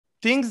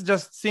things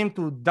just seem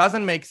to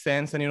doesn't make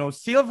sense. And,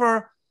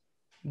 silver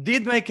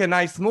did make a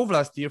nice move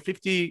last year,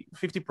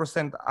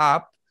 50%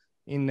 up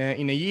in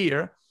a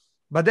year.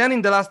 But then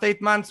in the last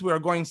 8 months, we are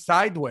going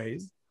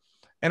sideways.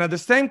 And at the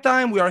same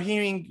time, we are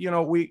hearing,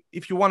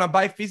 if you want to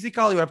buy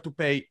physical, you have to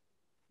pay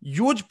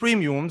huge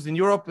premiums. In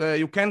Europe,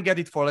 you can get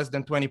it for less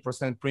than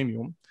 20%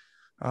 premium,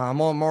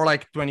 more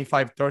like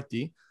 25,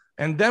 30.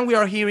 And then we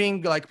are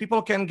hearing like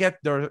people can get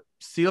their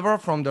silver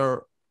from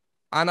their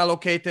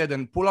unallocated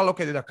and pool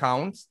allocated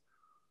accounts.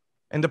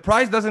 And the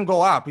price doesn't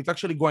go up. It's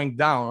actually going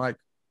down. Like,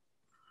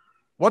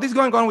 what is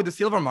going on with the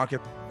silver market?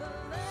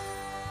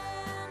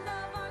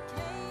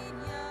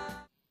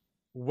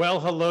 Well,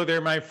 hello there,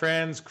 my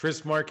friends.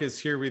 Chris Marcus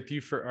here with you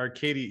for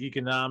Arcadia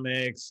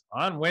Economics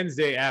on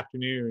Wednesday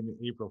afternoon,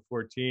 April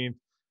 14th.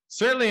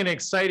 Certainly an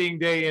exciting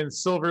day in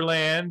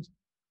Silverland.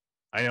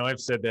 I know I've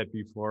said that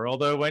before,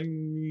 although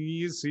when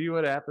you see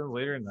what happens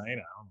later in the night,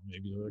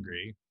 maybe you'll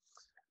agree.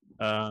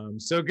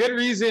 So good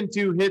reason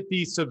to hit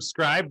the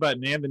subscribe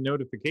button and the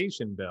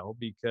notification bell,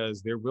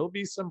 because there will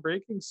be some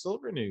breaking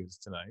silver news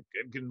tonight.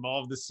 Could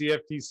involve the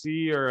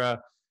CFTC or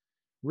a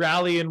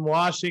rally in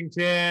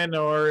Washington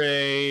or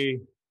a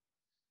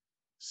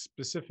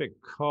specific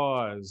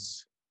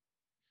cause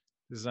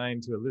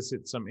designed to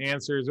elicit some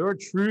answers or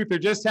truth, or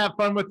just have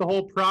fun with the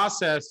whole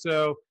process.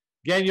 So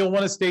again, you'll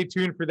want to stay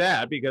tuned for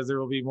that, because there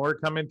will be more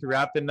coming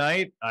throughout the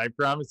night. I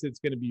promise it's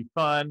going to be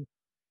fun.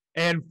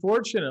 And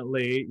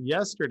fortunately,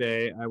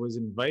 yesterday I was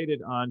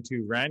invited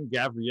onto Ran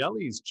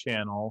Gavrieli's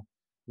channel,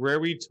 where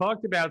we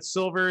talked about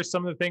silver,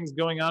 some of the things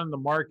going on in the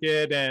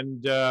market,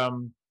 and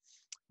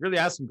really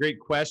asked some great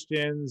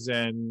questions,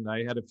 and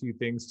I had a few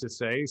things to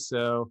say,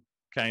 so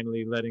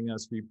kindly letting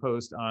us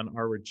repost on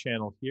our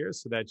channel here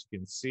so that you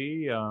can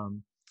see.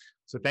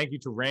 So thank you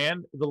to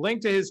Rand. The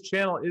link to his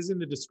channel is in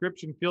the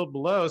description field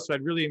below, so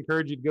I'd really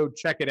encourage you to go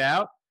check it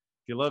out.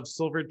 If you love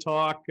silver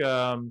talk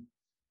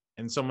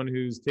and someone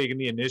who's taken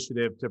the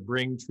initiative to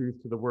bring truth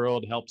to the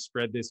world, help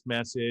spread this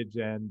message,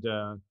 and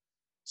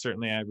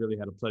certainly, I really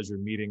had a pleasure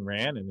meeting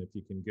Rand, and if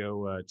you can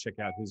go check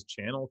out his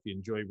channel, if you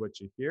enjoy what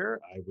you hear,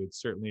 I would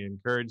certainly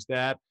encourage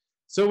that.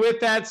 So with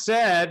that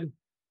said,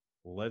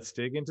 let's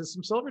dig into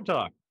some silver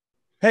talk.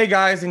 Hey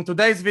guys, in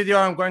today's video,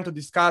 I'm going to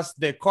discuss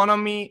the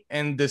economy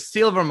and the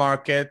silver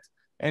market.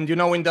 And,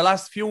 in the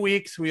last few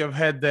weeks, we have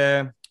had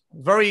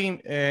very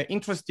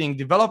interesting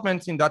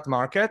developments in that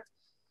market.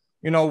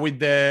 With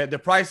the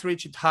price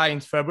reached high in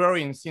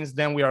February, and since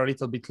then we are a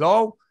little bit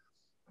low.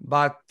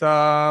 But,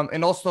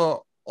 and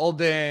also, all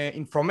the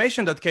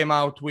information that came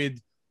out with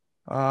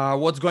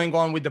what's going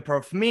on with the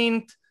perf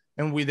mint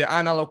and with the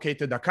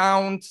unallocated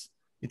accounts.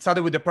 It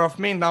started with the perf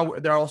mint. Now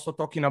they're also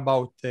talking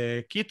about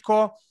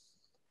Kitco.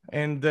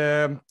 And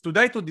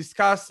today to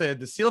discuss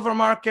the silver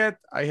market,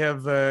 I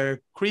have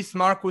Chris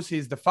Marcus.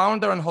 He's the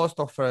founder and host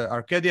of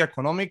Arcadia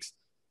Economics.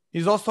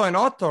 He's also an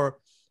author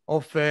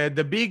of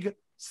The Big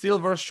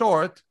Silver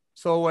Short.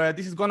 So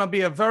this is going to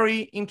be a very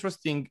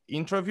interesting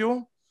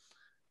interview.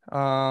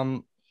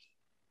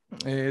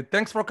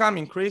 Thanks for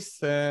coming, Chris.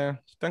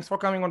 Thanks for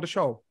coming on the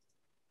show.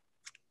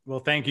 Well,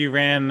 thank you,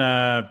 Ran.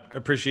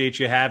 Appreciate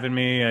you having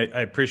me.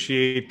 I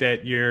appreciate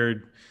that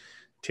you're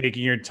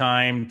taking your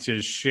time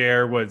to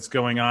share what's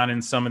going on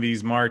in some of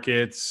these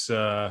markets.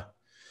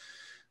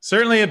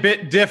 Certainly a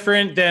bit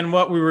different than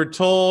what we were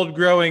told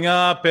growing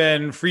up,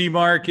 and free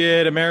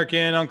market,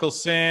 American, Uncle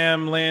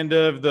Sam, land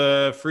of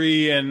the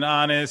free and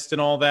honest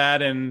and all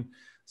that. And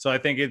so I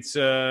think it's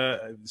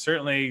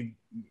certainly,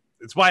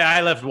 it's why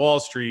I left Wall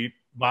Street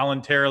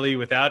voluntarily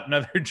without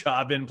another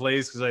job in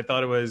place, because I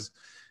thought it was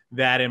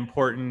that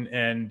important,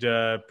 and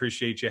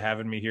appreciate you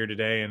having me here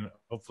today, and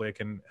hopefully I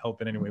can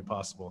help in any way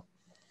possible.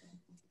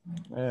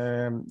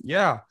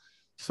 Yeah.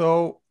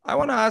 So I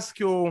want to ask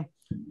you,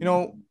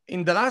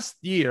 in the last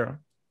year,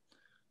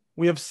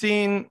 we have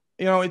seen,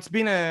 it's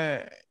been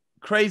a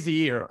crazy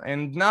year.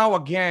 And now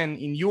again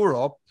in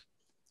Europe,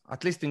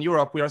 at least in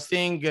Europe, we are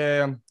seeing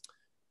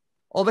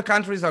all the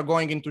countries are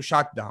going into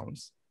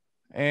shutdowns.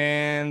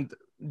 And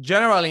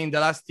generally in the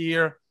last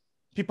year,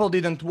 people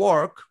didn't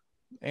work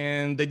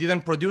and they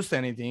didn't produce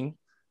anything.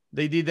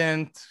 They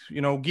didn't,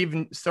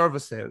 give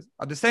services.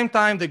 At the same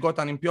time, they got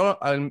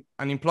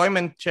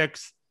unemployment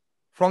checks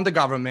from the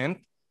government,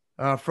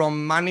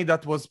 from money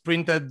that was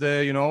printed,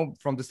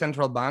 from the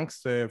central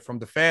banks, from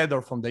the Fed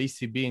or from the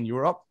ECB in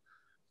Europe.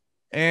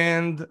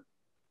 And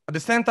at the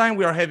same time,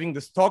 we are having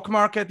the stock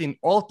market in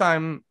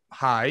all-time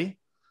high.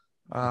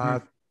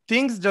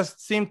 Things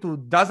just seem to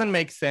doesn't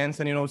make sense.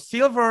 And,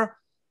 silver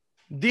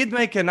did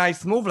make a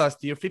nice move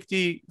last year,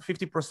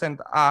 50%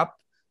 up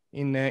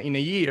in a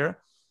year.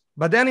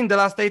 But then in the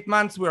last 8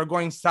 months, we are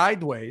going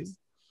sideways.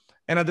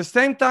 And at the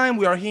same time,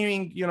 we are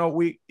hearing,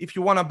 if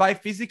you want to buy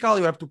physical,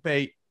 you have to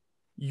pay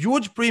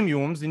huge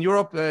premiums. In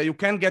Europe, you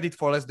can get it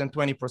for less than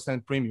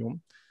 20%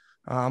 premium,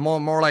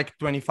 more like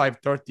 25,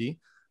 30.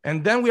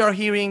 And then we are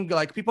hearing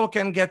like people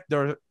can get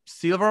their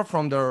silver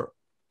from their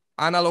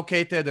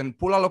unallocated and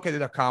pool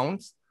allocated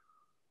accounts.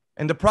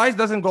 And the price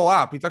doesn't go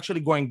up. It's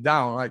actually going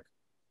down. Like,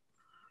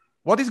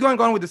 what is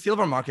going on with the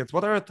silver markets?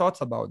 What are your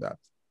thoughts about that?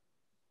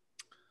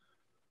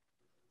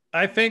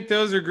 I think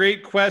those are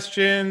great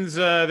questions.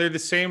 They're the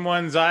same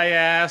ones I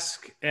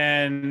ask.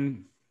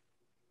 And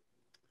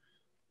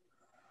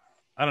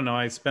I don't know,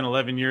 I spent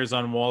 11 years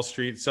on Wall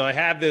Street. So I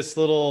have this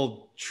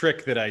little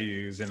trick that I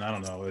use. And I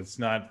don't know, it's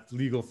not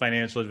legal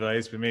financial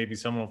advice, but maybe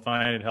someone will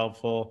find it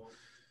helpful.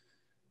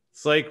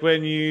 It's like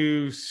when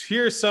you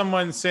hear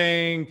someone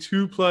saying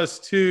 2 plus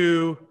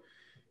 2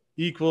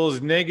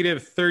 equals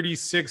negative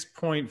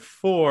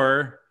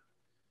 36.4,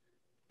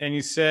 and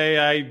you say,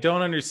 I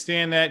don't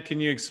understand that. Can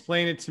you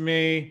explain it to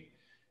me?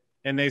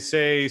 And they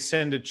say,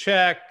 send a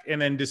check, and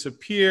then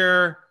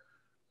disappear,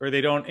 or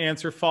they don't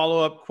answer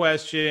follow-up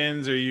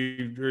questions,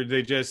 or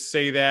they just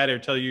say that or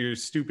tell you you're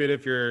stupid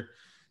if you're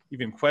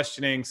even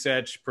questioning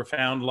such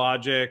profound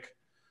logic.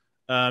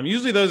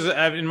 Usually those,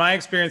 in my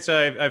experience,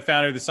 I've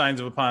found are the signs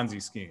of a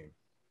Ponzi scheme.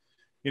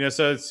 You know,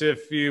 so it's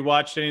if you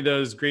watched any of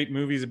those great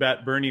movies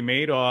about Bernie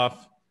Madoff,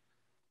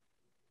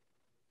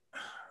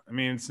 I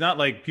mean, it's not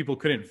like people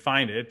couldn't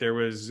find it. There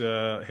was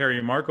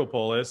Harry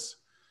Markopolos,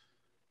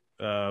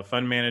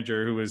 fund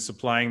manager, who was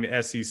supplying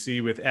the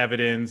SEC with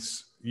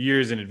evidence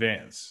years in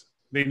advance.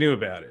 They knew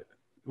about it.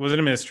 It wasn't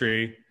a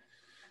mystery.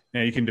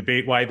 Now, you can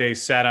debate why they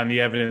sat on the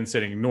evidence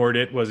and ignored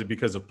it. Was it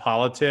because of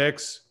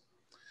politics?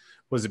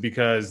 Was it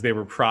because they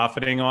were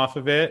profiting off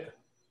of it?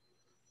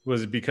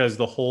 Was it because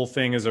the whole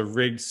thing is a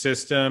rigged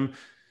system?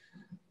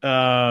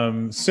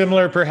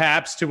 Similar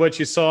perhaps to what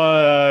you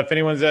saw, if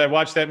anyone's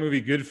watched that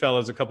movie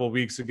Goodfellas a couple of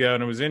weeks ago,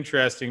 and it was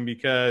interesting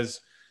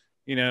because,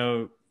 you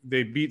know,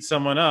 they beat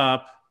someone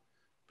up,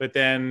 but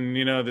then,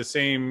 you know, the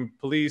same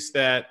police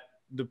that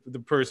the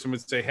person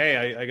would say,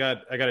 hey, I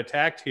got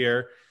attacked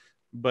here.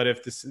 But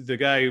if the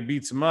guy who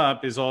beats him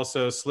up is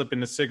also slipping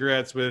the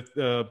cigarettes with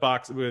a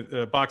box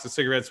of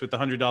cigarettes with the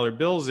 $100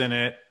 bills in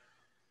it,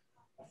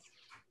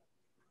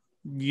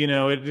 you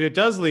know, it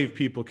does leave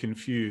people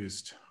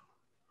confused.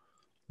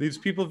 Leaves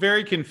people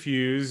very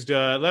confused.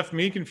 Left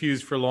me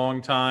confused for a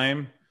long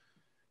time.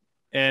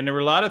 And there were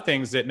a lot of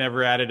things that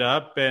never added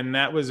up. And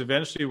that was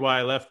eventually why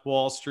I left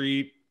Wall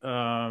Street.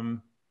 Because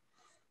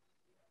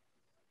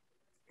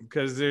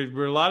there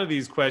were a lot of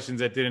these questions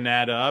that didn't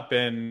add up.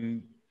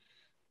 And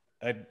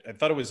I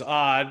thought it was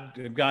odd.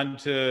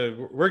 I'd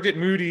worked at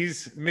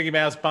Moody's, Mickey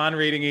Mouse bond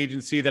rating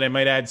agency that I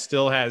might add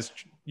still has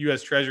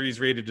U.S. Treasuries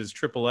rated as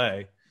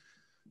AAA.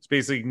 It's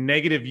basically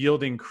negative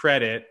yielding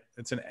credit.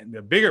 It's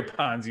a bigger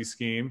Ponzi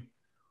scheme.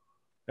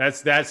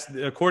 That's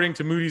according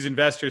to Moody's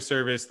Investor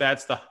Service.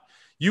 That's the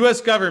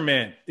U.S.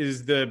 government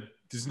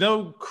there's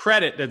no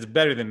credit that's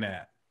better than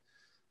that.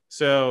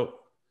 So,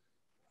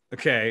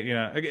 okay, you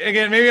know,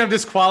 again, maybe I'm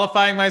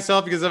disqualifying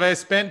myself because if I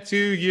spent 2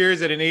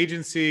 years at an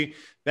agency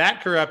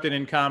that corrupt and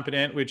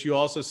incompetent, which you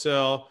also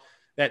saw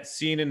that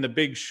scene in The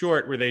Big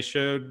Short where they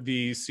showed did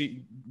you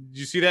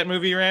see that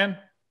movie, Ran?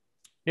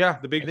 Yeah,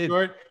 The Big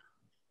Short.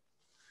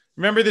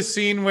 Remember the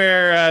scene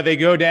where they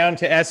go down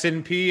to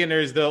S&P and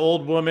there's the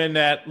old woman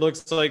that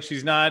looks like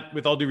she's not,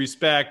 with all due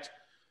respect,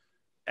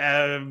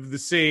 the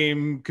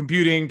same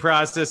computing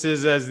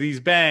processes as these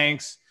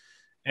banks.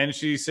 And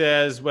she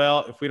says,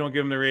 well, if we don't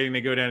give them the rating,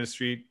 they go down the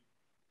street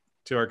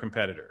to our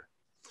competitor.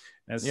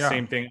 That's the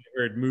same thing I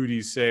heard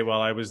Moody's say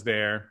while I was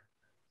there.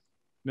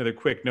 Another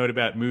quick note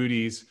about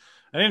Moody's.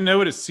 I didn't know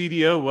what a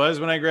CDO was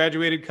when I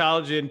graduated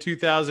college in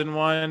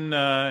 2001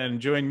 and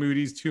joined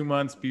Moody's 2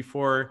 months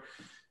before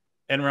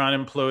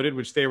Enron imploded,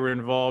 which they were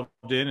involved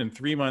in, and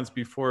 3 months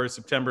before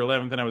September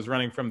 11th, and I was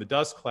running from the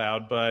dust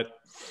cloud. But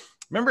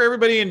remember,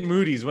 everybody in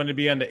Moody's wanted to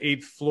be on the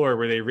 8th floor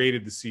where they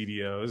rated the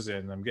CDOs,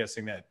 and I'm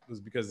guessing that was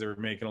because they were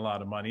making a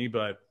lot of money.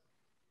 But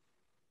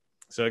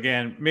so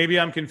again, maybe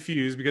I'm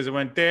confused because I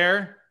went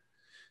there.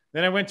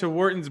 Then I went to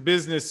Wharton's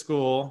Business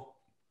School,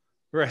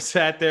 where I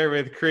sat there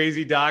with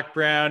crazy Doc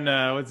Brown.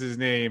 What's his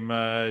name?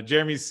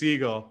 Jeremy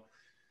Siegel.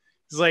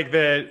 It's like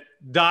the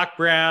Doc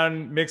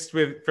Brown mixed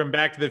with from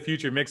Back to the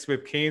Future mixed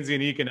with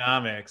Keynesian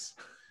economics.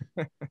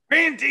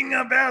 Ranting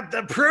about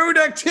the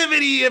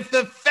productivity if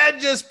the Fed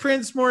just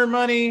prints more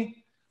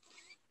money.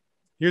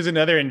 Here's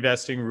another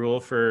investing rule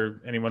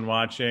for anyone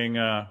watching.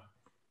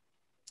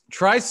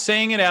 Try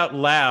saying it out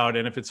loud.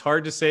 And if it's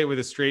hard to say it with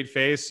a straight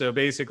face, so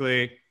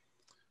basically,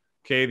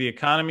 okay, the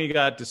economy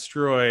got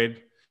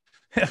destroyed,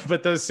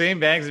 but those same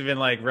banks have been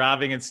like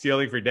robbing and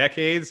stealing for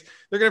decades.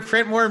 They're going to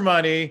print more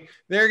money.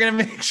 They're going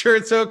to make sure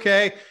it's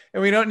okay.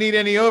 And we don't need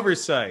any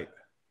oversight.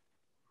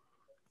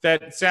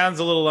 That sounds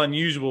a little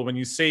unusual when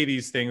you say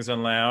these things out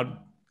loud.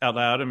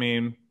 I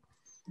mean,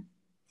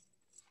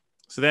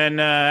 so then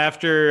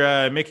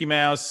after Mickey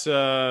Mouse,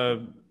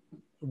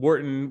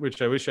 Wharton,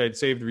 which I wish I'd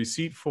saved the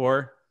receipt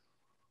for,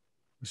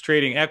 was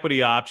trading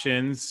equity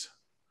options.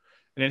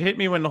 And it hit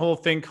me when the whole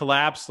thing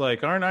collapsed,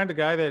 like, aren't I the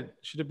guy that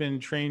should have been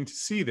trained to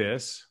see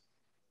this?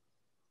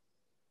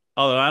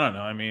 Although, I don't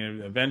know. I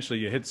mean, eventually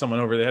you hit someone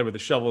over the head with a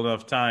shovel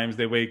enough times,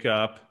 they wake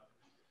up.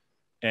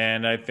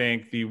 And I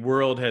think the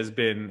world has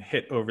been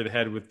hit over the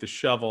head with the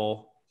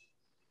shovel.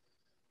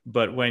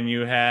 But when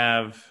you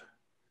have,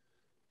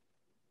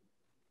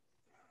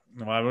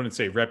 well, I wouldn't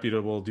say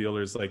reputable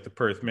dealers like the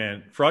Perth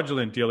Mint,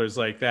 fraudulent dealers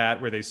like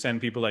that, where they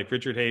send people like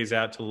Richard Hayes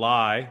out to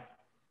lie,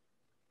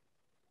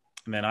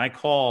 And then I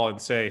call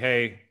and say,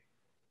 hey,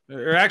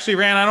 or actually,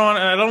 Rand,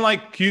 I don't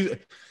like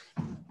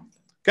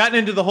gotten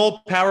into the whole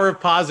power of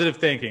positive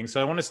thinking.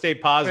 So I want to stay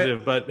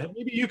positive, but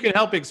maybe you can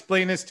help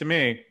explain this to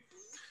me.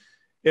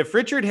 If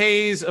Richard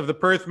Hayes of the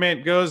Perth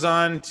Mint goes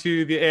on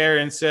to the air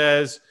and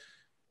says,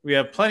 we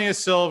have plenty of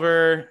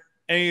silver,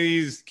 any of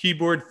these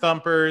keyboard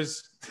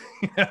thumpers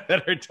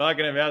that are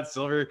talking about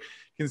silver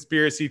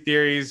conspiracy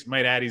theories,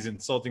 might add he's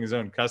insulting his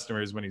own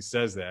customers when he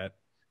says that.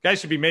 Guy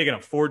should be making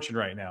a fortune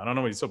right now. I don't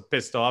know what he's so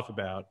pissed off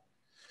about.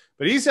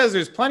 But he says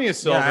there's plenty of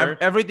silver. Yeah,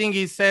 everything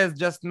he says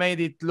just made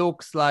it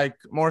looks like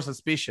more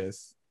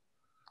suspicious.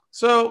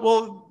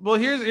 So, well,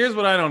 here's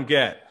what I don't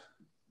get.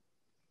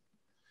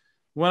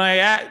 When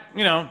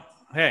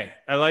hey,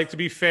 I like to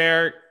be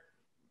fair,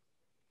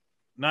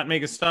 not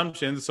make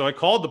assumptions. So I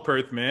called the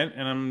Perth Mint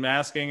and I'm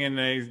asking, and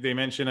they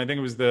mentioned, I think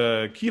it was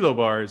the kilo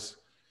bars.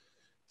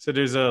 So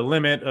there's a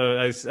limit.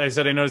 I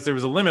said I noticed there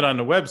was a limit on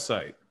the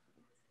website.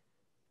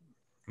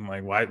 I'm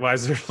like, why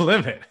is there a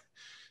limit?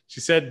 She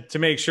said to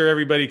make sure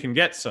everybody can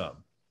get some.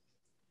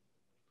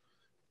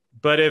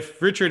 But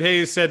if Richard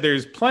Hayes said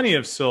there's plenty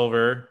of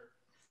silver,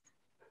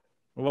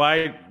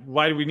 why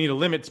do we need a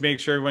limit to make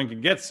sure everyone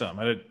can get some?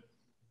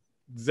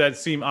 Does that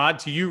seem odd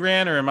to you,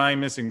 Ran, or am I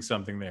missing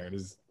something there?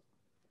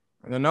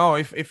 I don't know.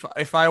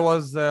 If I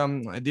was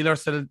a dealer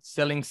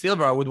selling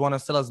silver, I would want to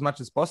sell as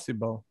much as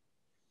possible.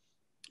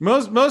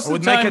 Most of the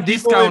time, make a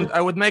discount.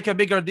 I would make a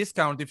bigger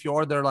discount if you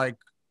order like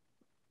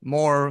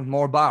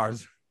more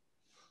bars.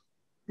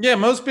 Yeah,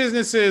 most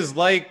businesses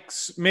like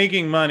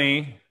making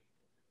money,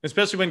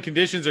 especially when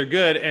conditions are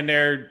good and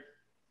they're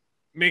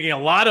making a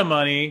lot of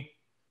money.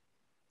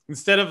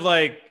 Instead of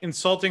like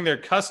insulting their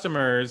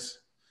customers,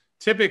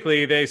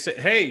 typically they say,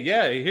 hey,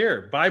 yeah,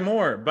 here, buy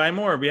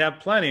more. We have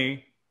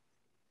plenty.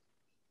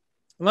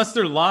 Unless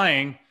they're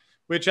lying,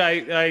 which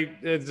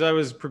as I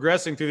was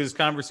progressing through this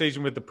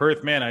conversation with the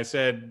Perth Mint, I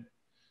said,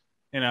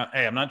 hey,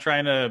 I'm not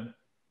trying to,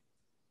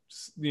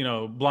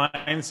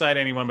 blindside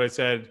anyone, but I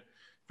said,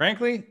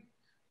 frankly,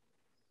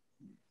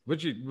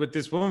 what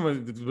this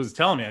woman was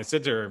telling me, I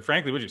said to her,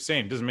 frankly, what you're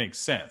saying doesn't make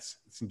sense.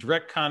 It's in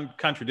direct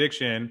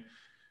contradiction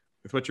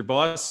with what your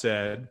boss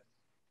said.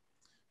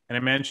 And I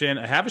mentioned,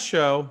 I have a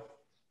show.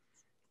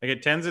 I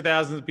get tens of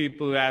thousands of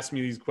people who ask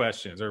me these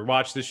questions or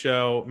watch the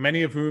show,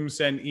 many of whom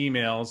send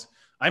emails.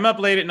 I'm up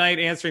late at night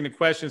answering the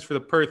questions for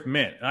the Perth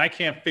Mint, and I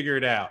can't figure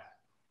it out.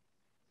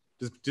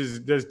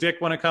 Does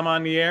Dick want to come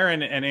on the air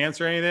and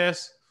answer any of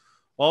this?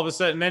 All of a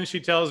sudden, then she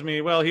tells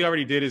me, well, he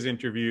already did his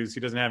interviews. He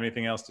doesn't have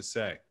anything else to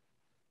say.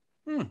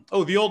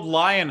 Oh, the old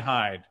lion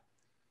hide.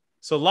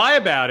 So lie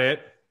about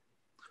it.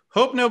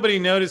 Hope nobody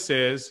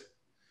notices.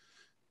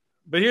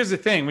 But here's the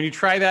thing. When you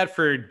try that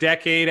for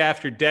decade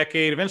after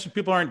decade, eventually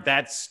people aren't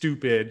that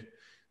stupid.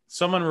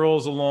 Someone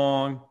rolls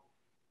along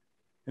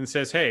and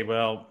says, hey,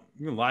 well,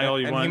 you can lie all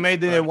you want. And he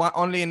made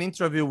only an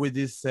interview with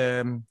this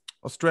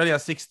Australia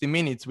 60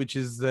 Minutes, which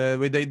is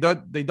they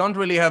don't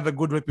really have a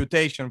good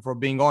reputation for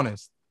being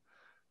honest.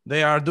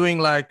 They are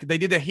doing they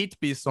did a hit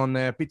piece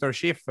on Peter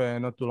Schiff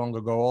not too long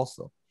ago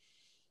also.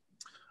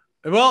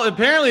 Well,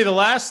 apparently the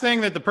last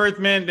thing that the Perth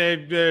Mint,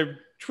 their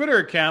Twitter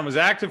account was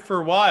active for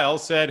a while,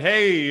 said,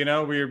 hey,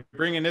 we're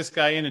bringing this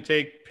guy in to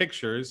take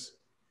pictures.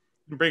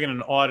 We're bringing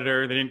an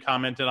auditor. They didn't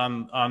comment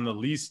on the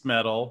leased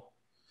metal.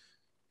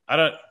 I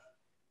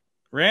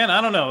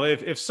don't know.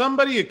 If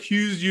somebody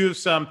accused you of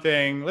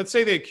something, let's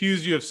say they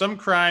accused you of some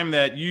crime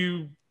that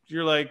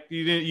you're like,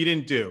 you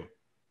didn't do.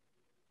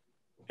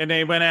 And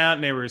they went out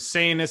and they were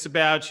saying this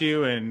about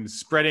you and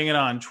spreading it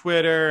on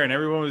Twitter, and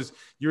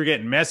you were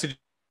getting messages.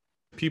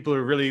 People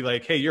are really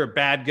like, hey, you're a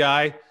bad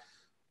guy.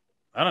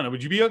 I don't know.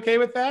 Would you be okay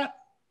with that?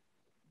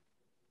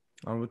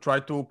 I would try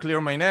to clear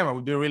my name. I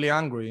would be really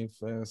angry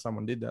if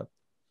someone did that.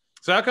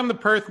 So how come the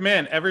Perth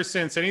Mint, ever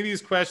since any of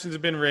these questions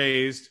have been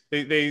raised,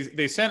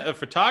 they sent a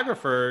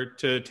photographer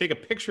to take a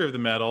picture of the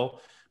metal,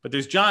 but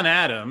there's John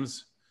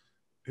Adams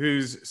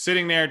who's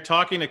sitting there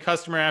talking to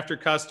customer after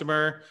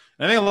customer.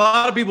 And I think a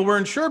lot of people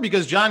weren't sure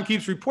because John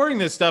keeps reporting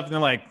this stuff and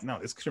they're like, no,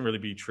 this couldn't really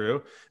be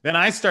true. Then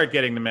I start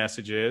getting the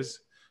messages.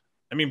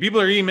 I mean,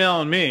 people are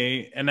emailing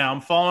me, and now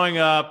I'm following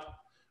up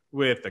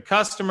with the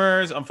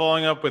customers. I'm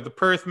following up with the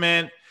Perth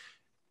Mint.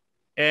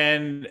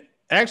 And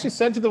I actually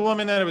said to the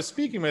woman that I was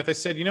speaking with, I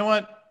said, you know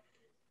what?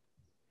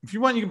 If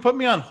you want, you can put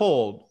me on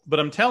hold, but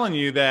I'm telling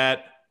you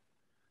that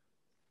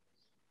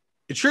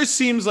it sure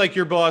seems like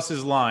your boss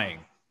is lying.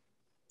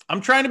 I'm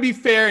trying to be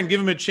fair and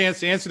give him a chance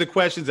to answer the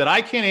questions that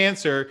I can't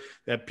answer,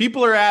 that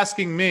people are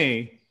asking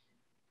me.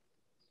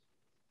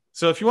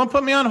 So if you want to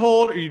put me on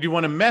hold, or you do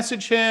want to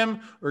message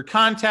him or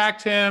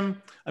contact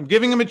him, I'm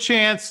giving him a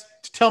chance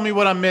to tell me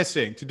what I'm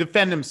missing, to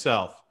defend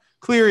himself,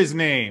 clear his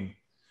name.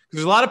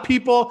 There's a lot of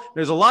people,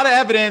 there's a lot of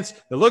evidence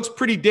that looks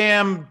pretty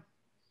damn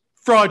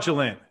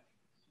fraudulent.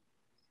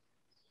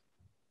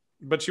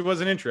 But she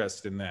wasn't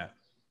interested in that.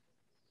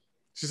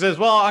 She says,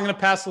 well, I'm going to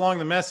pass along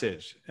the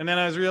message. And then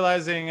I was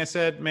realizing, I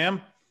said,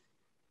 ma'am,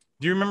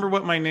 do you remember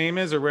what my name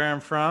is or where I'm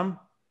from?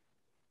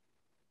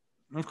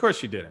 And of course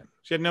she didn't.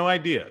 She had no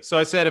idea. So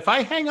I said, if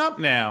I hang up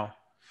now,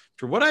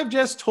 for what I've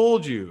just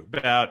told you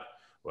about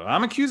what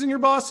I'm accusing your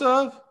boss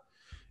of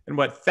and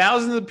what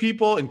thousands of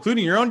people,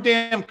 including your own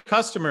damn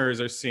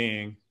customers, are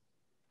seeing,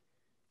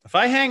 if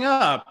I hang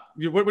up,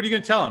 what are you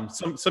going to tell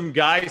him? Some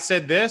guy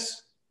said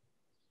this?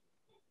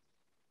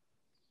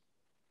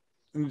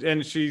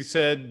 And she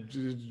said,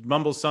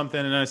 mumble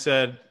something. And I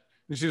said,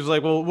 and she was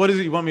like, well, what is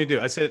it you want me to do?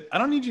 I said, I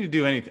don't need you to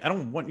do anything. I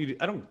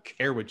don't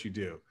care what you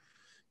do.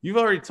 You've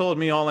already told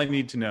me all I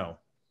need to know.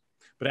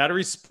 But out of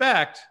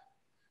respect,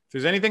 if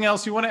there's anything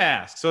else you want to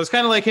ask. So it's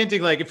kind of like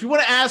hinting, like, if you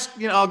want to ask,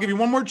 I'll give you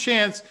one more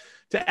chance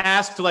to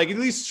ask, to like at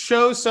least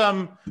show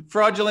some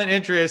fraudulent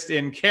interest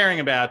in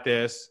caring about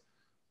this.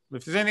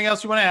 If there's anything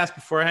else you want to ask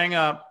before I hang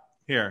up,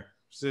 here.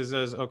 She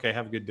says, okay,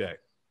 have a good day.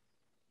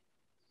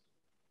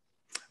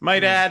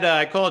 Might add,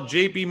 I called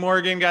JP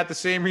Morgan, got the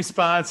same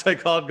response. I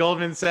called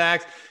Goldman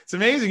Sachs. It's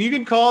amazing. You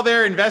can call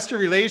their investor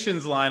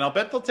relations line. I'll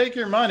bet they'll take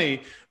your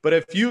money. But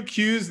if you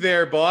accuse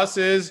their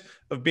bosses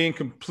of being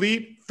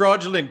complete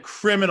fraudulent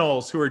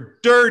criminals who are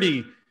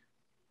dirty,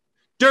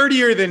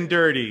 dirtier than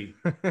dirty,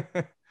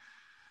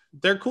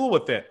 they're cool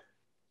with it.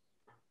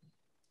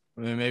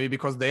 Maybe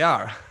because they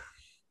are,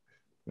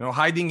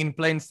 hiding in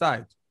plain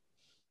sight.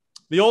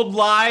 The old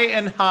lie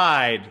and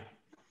hide.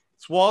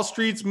 It's Wall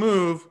Street's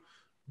move.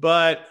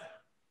 But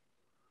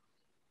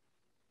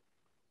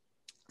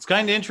it's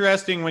kind of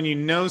interesting when you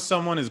know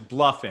someone is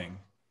bluffing.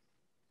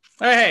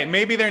 Hey,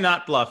 maybe they're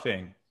not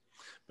bluffing.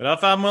 But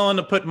if I'm willing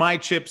to put my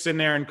chips in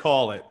there and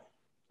call it,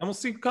 and we'll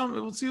see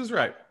who's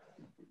right.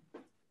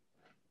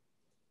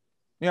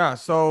 Yeah,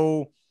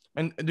 so,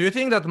 and do you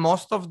think that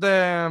most of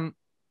the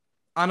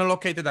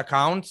unallocated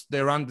accounts, they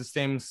run the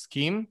same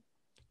scheme?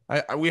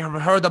 We have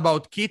heard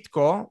about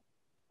Kitco.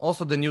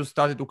 Also, the news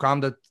started to come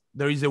that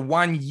there is a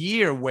 1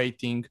 year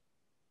waiting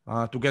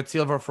to get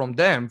silver from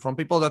them, from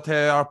people that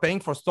are paying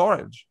for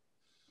storage.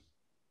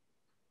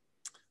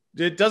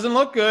 It doesn't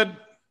look good.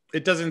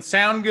 It doesn't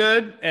sound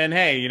good. And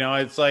hey,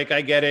 it's like,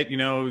 I get it.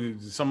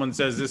 Someone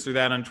says this or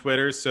that on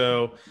Twitter.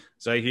 So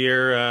I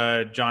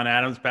hear John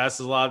Adams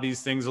passes a lot of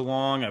these things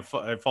along. I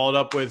followed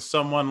up with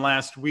someone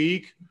last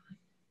week.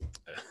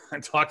 I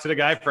talked to the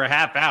guy for a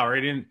half hour.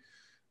 He didn't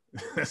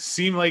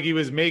seem like he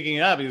was making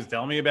it up. He was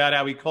telling me about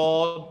how he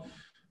called.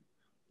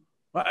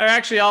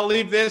 Actually, I'll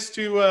leave this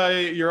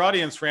to your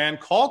audience, Fran.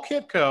 Call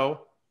Kitco.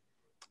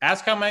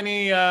 Ask how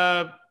many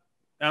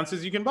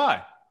ounces you can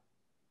buy.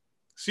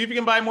 See if you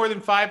can buy more than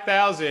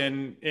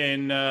 5,000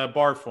 in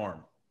bar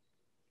form.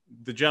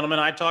 The gentleman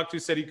I talked to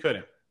said he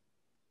couldn't.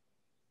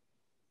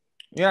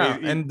 Yeah,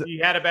 he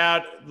had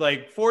about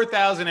like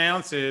 4,000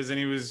 ounces, and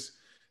he was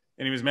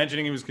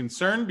mentioning he was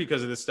concerned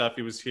because of the stuff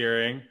he was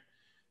hearing.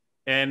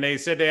 And they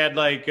said they had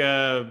like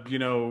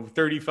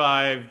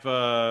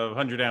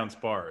 3,500 ounce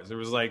bars. It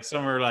was like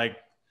somewhere like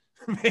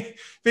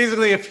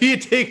basically if he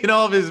had taken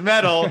all of his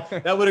metal,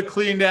 that would have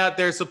cleaned out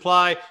their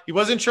supply. He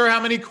wasn't sure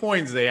how many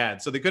coins they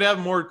had, so they could have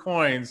more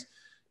coins.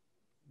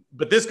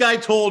 But this guy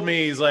told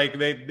me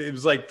it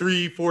was like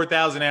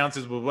 4,000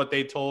 ounces with what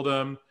they told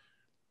him.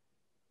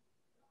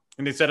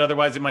 And they said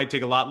otherwise it might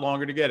take a lot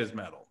longer to get his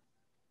metal.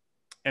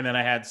 And then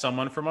I had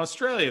someone from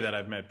Australia that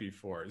I've met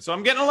before. So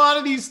I'm getting a lot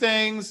of these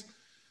things.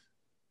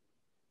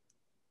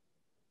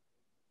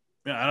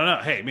 I don't know.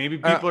 Hey, maybe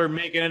people are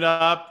making it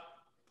up.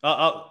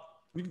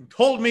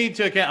 Hold me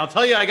to account. I'll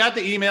tell you, I got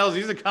the emails.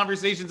 These are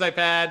conversations I've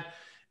had.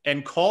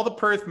 And call the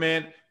Perth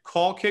Mint.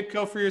 Call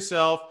Kitco for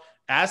yourself.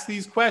 Ask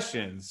these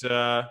questions.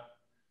 Or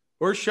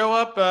show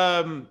up.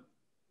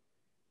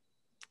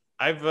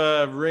 I've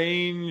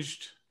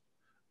arranged.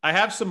 I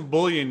have some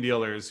bullion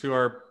dealers who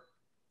are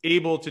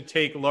able to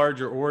take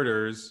larger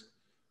orders.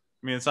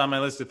 I mean, it's on my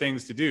list of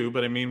things to do.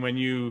 But I mean, when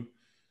you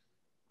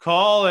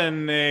call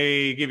and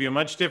they give you a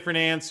much different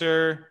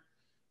answer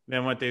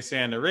than what they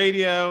say on the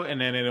radio,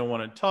 and then they don't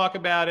want to talk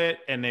about it,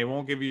 and they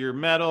won't give you your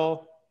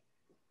metal.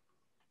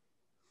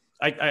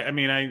 I'm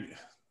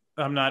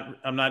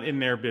not in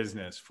their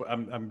business.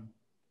 I'm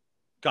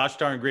gosh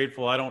darn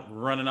grateful I don't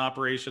run an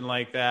operation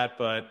like that,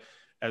 but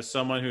as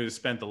someone who has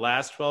spent the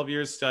last 12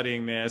 years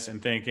studying this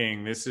and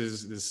thinking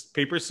this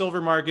paper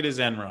silver market is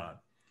Enron,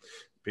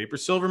 paper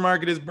silver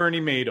market is Bernie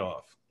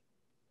Madoff.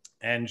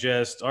 And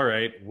just, all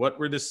right, what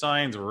were the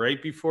signs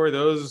right before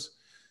those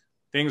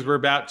things were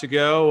about to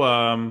go?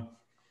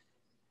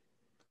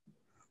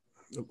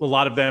 A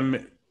lot of them,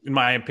 in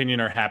my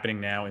opinion, are happening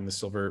now in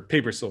the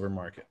paper silver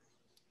market.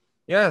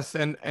 Yes,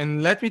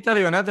 and let me tell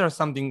you another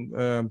something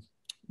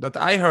that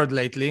I heard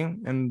lately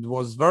and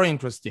was very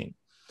interesting.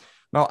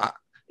 Now,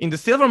 in the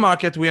silver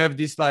market, we have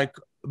these like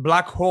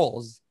black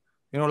holes,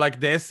 like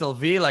the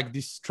SLV, like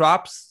these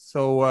traps.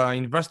 So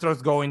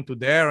investors go into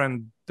there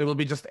and there will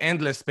be just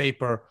endless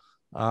paper.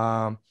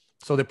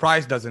 So the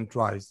price doesn't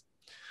rise.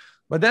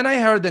 But then I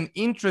heard an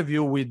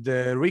interview with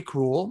Rick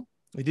Rule.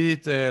 He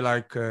did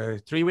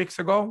it 3 weeks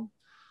ago.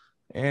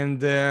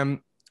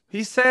 And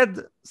he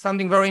said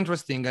something very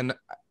interesting. And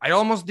I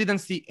almost didn't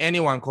see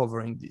anyone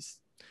covering this.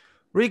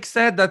 Rick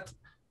said that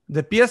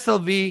the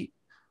PSLV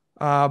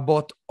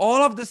bought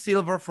all of the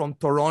silver from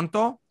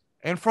Toronto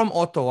and from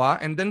Ottawa,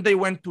 and then they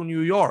went to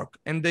New York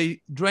and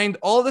they drained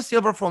all the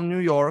silver from New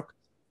York,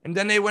 and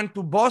then they went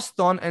to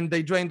Boston and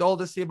they drained all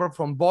the silver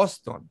from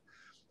Boston.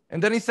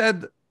 And then he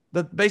said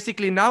that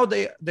basically now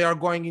they are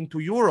going into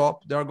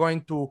Europe, they are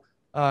going to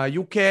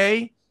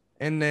UK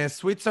and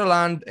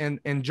Switzerland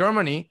and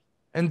Germany,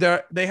 and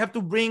they have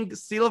to bring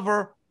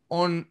silver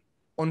on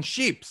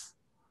ships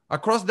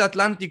across the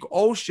Atlantic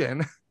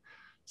Ocean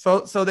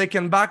so they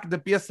can back the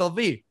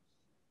PSLV.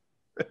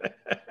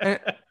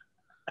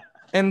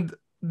 And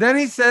then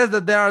he says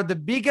that they are the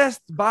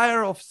biggest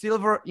buyer of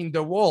silver in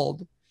the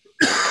world.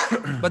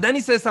 But then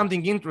he says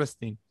something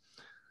interesting.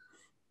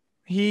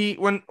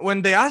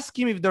 When they ask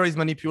him if there is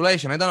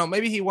manipulation, I don't know,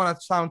 maybe he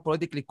wants to sound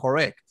politically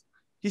correct.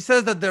 He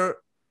says that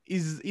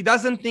he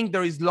doesn't think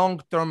there is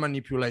long-term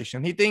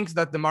manipulation. He thinks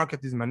that the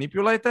market is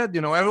manipulated.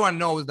 You know, everyone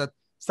knows that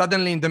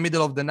suddenly in the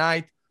middle of the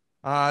night,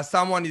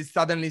 someone is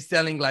suddenly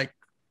selling like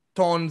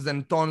tons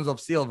and tons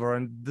of silver,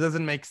 and it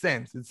doesn't make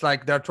sense. It's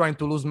like they're trying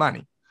to lose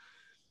money.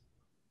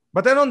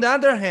 But then on the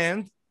other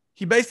hand,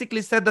 he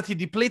basically said that he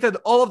depleted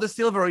all of the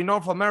silver in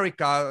North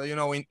America, you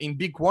know, in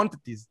big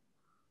quantities.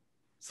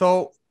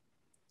 So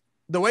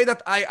the way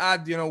that I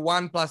add,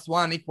 1 +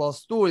 1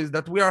 = 2 is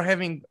that we are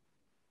having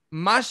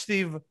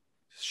massive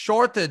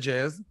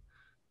shortages.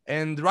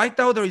 And right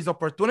now there is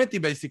opportunity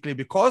basically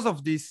because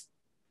of this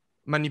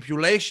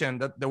manipulation,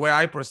 that the way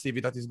I perceive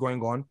it, that is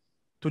going on,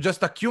 to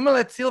just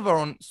accumulate silver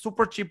on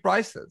super cheap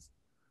prices.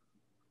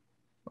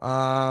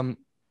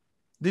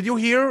 Did you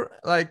hear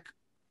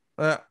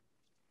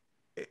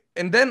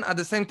and then at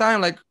the same time,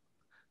 like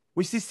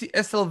we see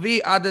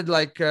SLV added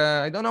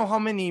I don't know how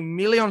many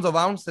millions of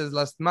ounces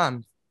last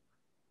month.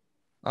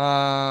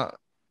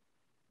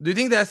 Do you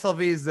think the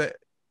SLV is,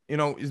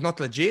 is not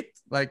legit?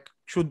 Like,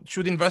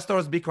 should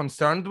investors be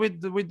concerned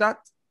with that?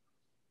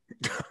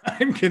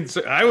 I'm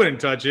concerned. I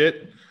wouldn't touch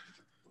it.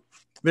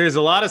 There's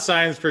a lot of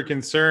signs for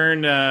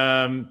concern.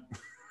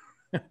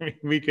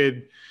 We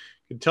could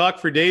talk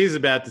for days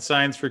about the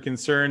signs for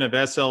concern of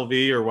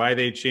SLV or why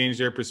they changed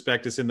their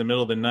prospectus in the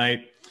middle of the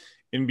night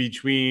in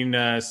between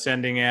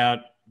sending out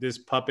this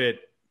puppet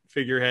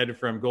figurehead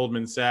from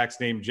Goldman Sachs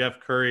named Jeff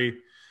Curry,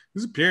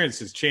 whose appearance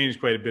has changed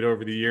quite a bit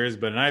over the years.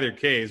 But in either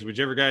case,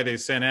 whichever guy they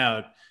sent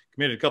out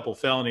committed a couple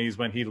felonies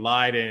when he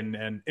lied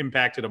and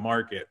impacted a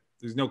market.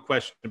 There's no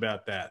question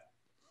about that.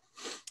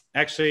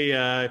 Actually,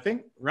 I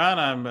think,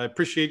 Ron, I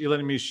appreciate you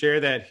letting me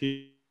share that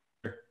here.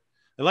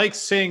 I like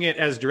saying it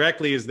as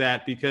directly as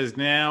that because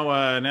now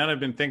that I've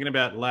been thinking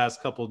about the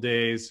last couple of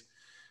days,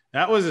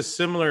 that was a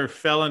similar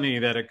felony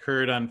that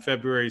occurred on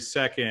February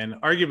 2nd,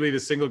 arguably the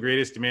single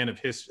greatest demand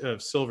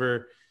of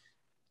silver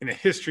in the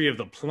history of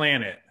the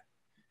planet.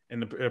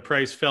 And the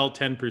price fell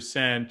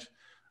 10%.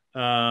 So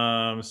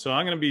I'm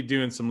going to be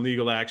doing some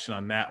legal action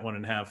on that one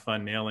and have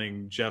fun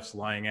nailing Jeff's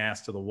lying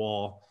ass to the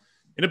wall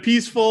in a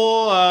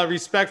peaceful,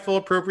 respectful,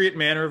 appropriate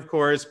manner, of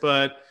course.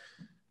 But,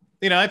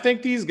 I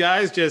think these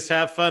guys just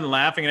have fun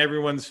laughing in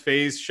everyone's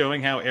face,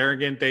 showing how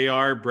arrogant they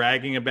are,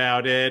 bragging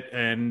about it,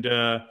 and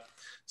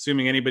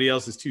assuming anybody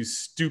else is too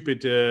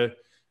stupid to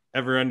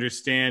ever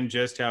understand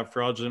just how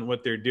fraudulent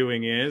what they're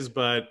doing is.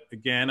 But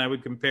again, I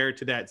would compare it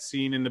to that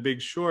scene in The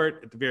Big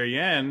Short at the very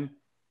end,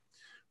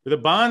 where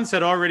the bonds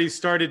had already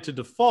started to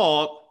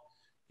default,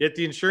 yet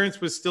the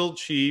insurance was still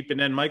cheap. And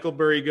then Michael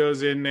Burry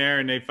goes in there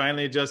and they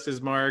finally adjust his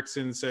marks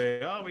and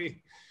say, oh, we're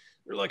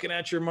looking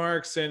at your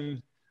marks.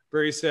 And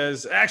Burry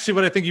says, actually,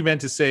 what I think you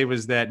meant to say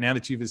was that now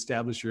that you've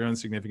established your own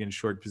significant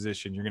short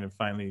position, you're going to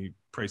finally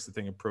price the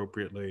thing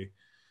appropriately.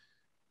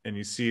 And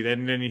you see that,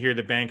 and then you hear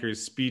the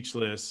bankers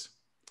speechless.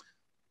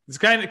 It's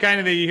kind of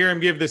that you hear him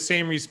give the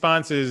same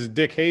responses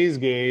Dick Hayes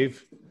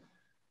gave,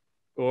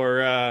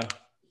 or I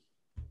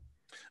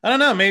don't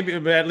know, maybe,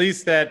 but at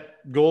least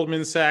that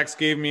Goldman Sachs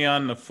gave me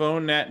on the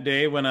phone that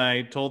day when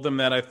I told them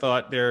that I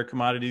thought their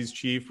commodities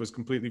chief was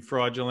completely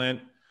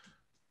fraudulent.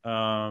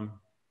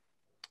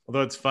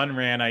 Although it's fun,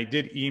 Rand, I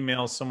did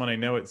email someone I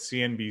know at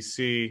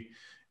CNBC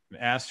and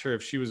asked her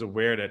if she was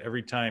aware that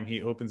every time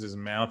he opens his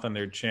mouth on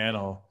their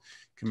channel,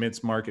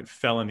 commits market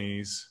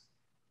felonies.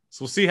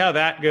 So we'll see how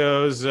that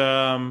goes.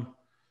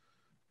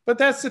 But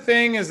that's the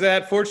thing, is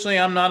that fortunately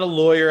I'm not a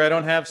lawyer. I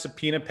don't have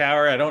subpoena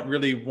power. I don't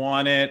really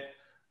want it.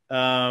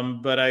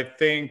 But I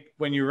think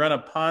when you run a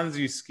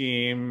Ponzi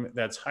scheme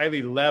that's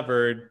highly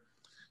levered,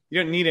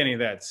 you don't need any of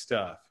that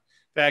stuff.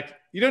 In fact,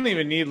 you don't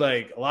even need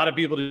a lot of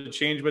people to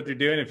change what they're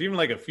doing. If even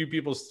a few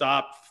people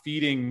stop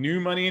feeding new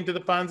money into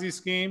the Ponzi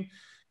scheme,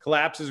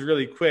 collapses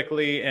really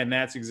quickly. And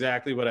that's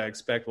exactly what I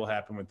expect will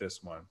happen with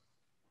this one.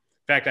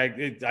 In fact,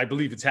 I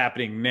believe it's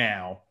happening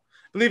now.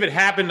 I believe it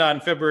happened on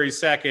February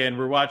 2nd.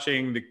 We're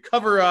watching the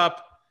cover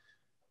up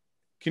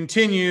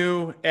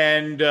continue.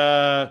 And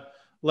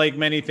like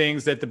many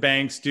things that the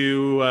banks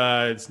do,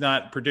 it's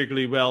not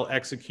particularly well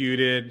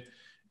executed.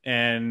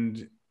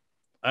 And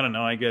I don't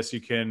know, I guess you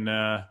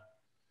can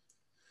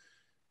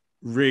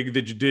rig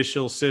the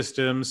judicial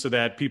system so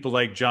that people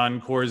like John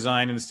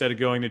Corzine, instead of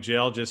going to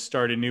jail, just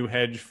start a new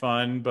hedge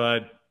fund.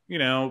 But,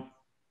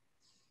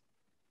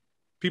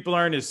 people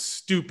aren't as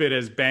stupid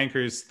as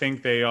bankers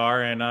think they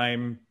are. And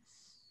I'm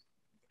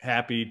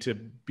happy to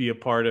be a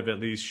part of at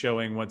least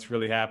showing what's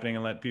really happening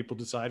and let people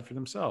decide for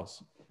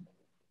themselves.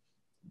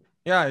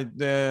 Yeah,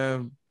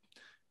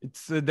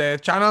 it's the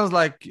channels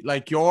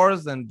like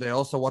yours, and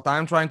also what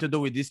I'm trying to do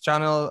with this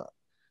channel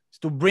is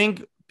to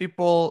bring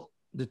people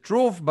the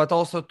truth, but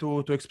also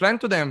to explain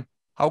to them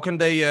how can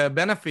they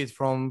benefit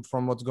from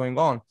what's going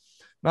on.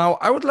 Now,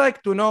 I would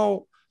like to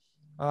know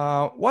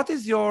what do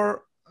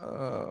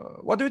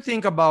you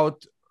think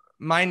about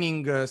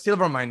mining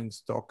silver mining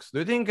stocks? Do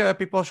you think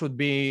people should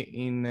be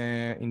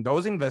in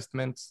those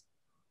investments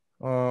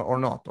or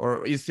not,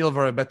 or is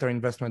silver a better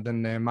investment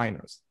than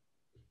miners?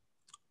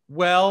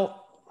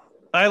 Well,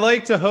 I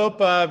like to hope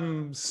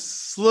I'm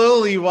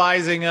slowly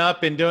wising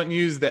up and don't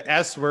use the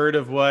S word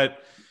of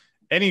what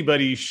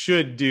anybody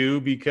should do,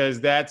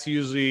 because that's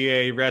usually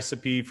a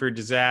recipe for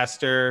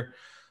disaster.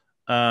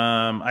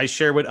 I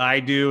share what I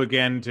do.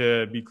 Again,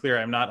 to be clear,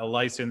 I'm not a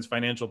licensed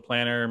financial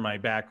planner. My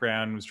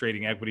background was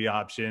trading equity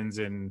options,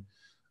 and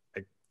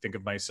I think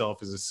of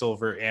myself as a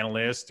silver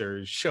analyst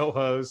or show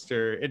host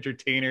or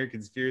entertainer,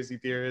 conspiracy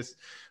theorist,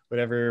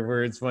 whatever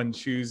words one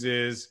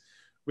chooses.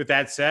 With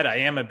that said, I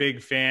am a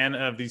big fan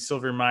of the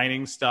silver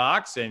mining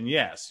stocks. And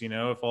yes, you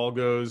know, if all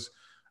goes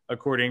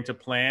according to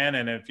plan,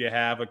 and if you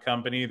have a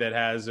company that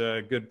has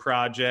a good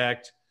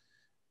project,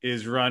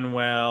 is run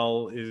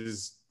well,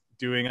 is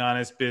doing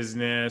honest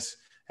business,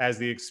 has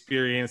the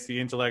experience, the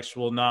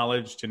intellectual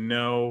knowledge to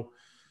know,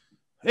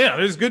 you know,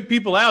 there's good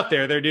people out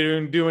there. They're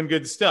doing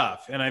good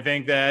stuff. And I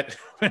think that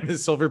when the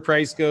silver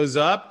price goes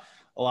up,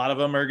 a lot of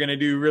them are going to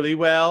do really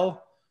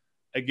well.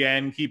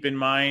 Again, keep in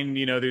mind,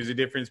 you know, there's a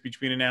difference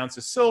between an ounce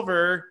of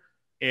silver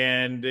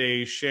and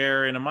a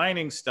share in a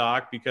mining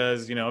stock,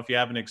 because, you know, if you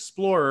have an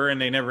explorer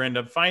and they never end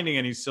up finding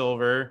any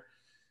silver,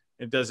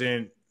 it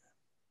doesn't,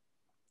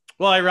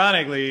 well,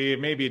 ironically,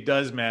 maybe it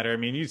does matter. I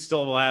mean, you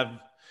still will have,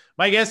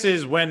 my guess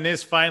is when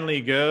this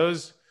finally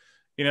goes,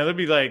 you know, there'll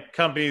be like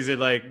companies that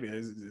like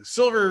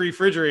silver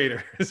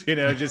refrigerators, you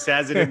know, just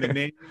has it in the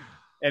name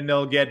and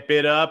they'll get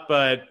bid up.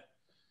 But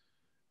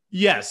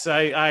yes,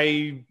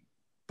 I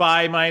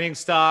buy mining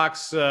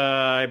stocks.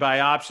 I buy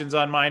options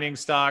on mining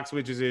stocks,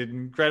 which is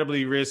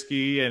incredibly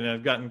risky, and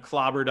I've gotten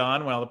clobbered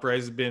on while the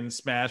price has been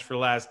smashed for the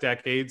last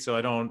decade. So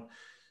I don't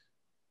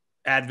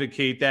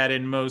advocate that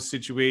in most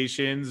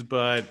situations,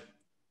 but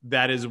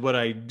that is what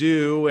I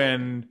do.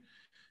 And,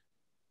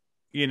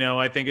 you know,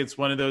 I think it's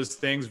one of those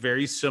things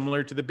very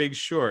similar to The Big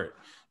Short.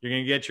 You're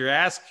going to get your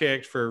ass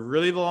kicked for a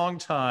really long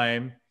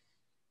time,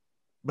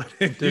 but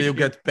Till you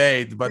get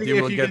paid, but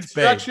you will get paid.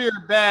 Structure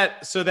your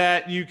bet so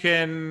that you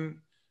can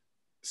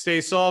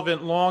stay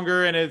solvent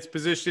longer and it's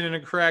positioned in a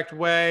correct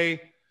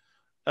way.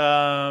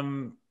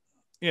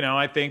 You know,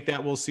 I think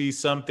that we'll see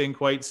something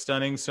quite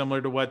stunning,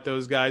 similar to what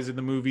those guys in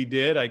the movie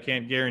did. I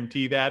can't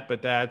guarantee that,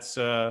 but that's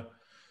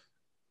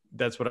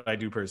what I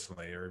do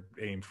personally, or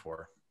aim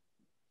for.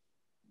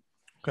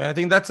 Okay, I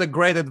think that's a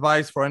great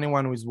advice for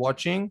anyone who is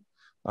watching.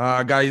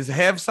 Guys,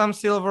 have some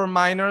silver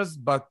miners,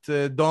 but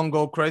don't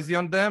go crazy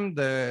on them.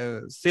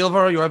 The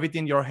silver, you have it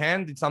in your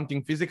hand. It's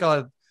something physical.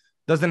 It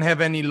doesn't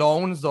have any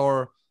loans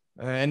or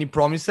any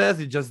promises.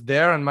 It's just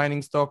there, and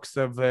mining stocks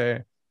have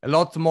a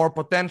lot more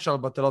potential,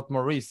 but a lot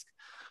more risk.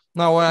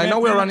 Now, I know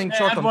we're running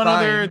short on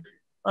time.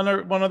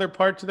 One other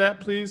part to that,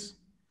 please.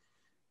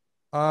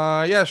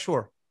 Yeah,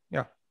 sure.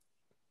 Yeah.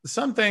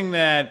 Something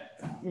that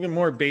even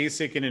more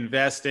basic in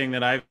investing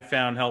that I've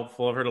found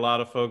helpful. I've heard a lot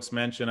of folks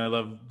mention, I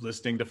love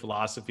listening to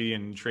philosophy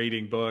and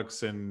trading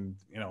books, and,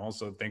 you know,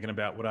 also thinking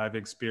about what I've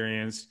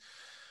experienced.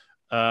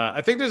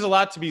 I think there's a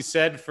lot to be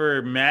said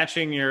for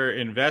matching your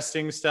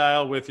investing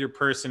style with your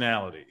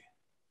personality.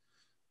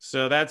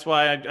 So that's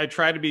why I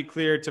try to be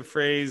clear to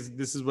phrase,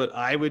 this is what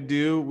I would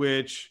do,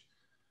 which,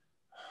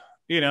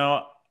 you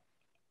know,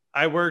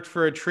 I worked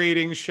for a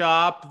trading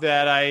shop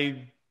that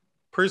I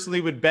personally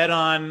would bet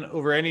on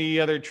over any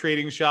other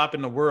trading shop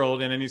in the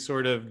world in any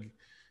sort of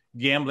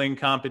gambling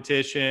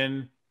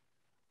competition.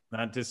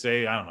 Not to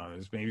say, I don't know,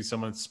 there's maybe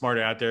someone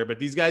smarter out there, but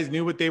these guys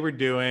knew what they were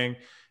doing.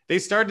 They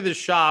started the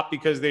shop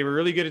because they were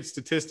really good at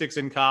statistics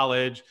in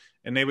college,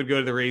 and they would go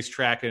to the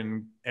racetrack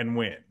and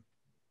win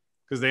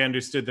because they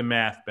understood the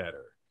math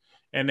better.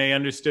 And they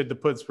understood the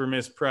puts were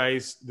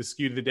mispriced, the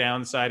skew to the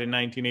downside in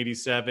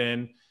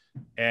 1987.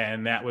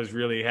 And that was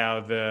really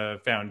how the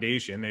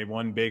foundation, they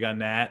won big on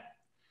that.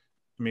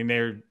 I mean,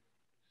 there are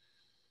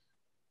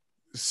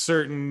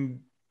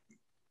certain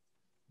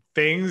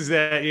things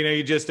that, you know,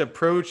 you just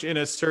approach in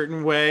a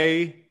certain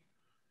way.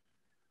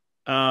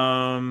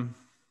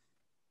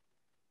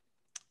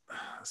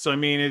 So, I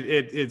mean,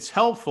 it's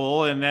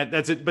helpful, and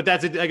that's it. But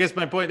that's it. I guess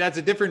my point, that's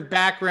a different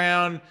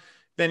background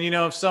than, you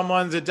know, if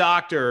someone's a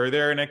doctor or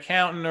they're an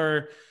accountant,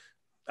 or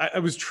I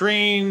was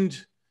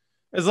trained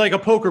as like a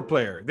poker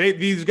player.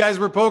 These guys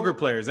were poker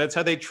players. That's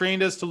how they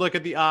trained us to look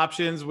at the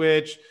options,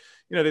 which,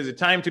 you know, there's a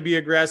time to be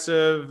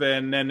aggressive,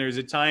 and then there's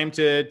a time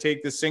to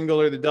take the single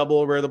or the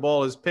double where the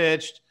ball is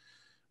pitched.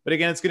 But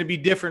again, it's going to be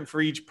different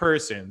for each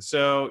person.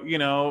 So, you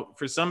know,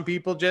 for some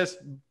people, just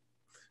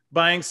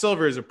buying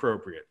silver is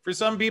appropriate. For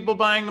some people,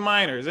 buying the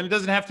miners. And it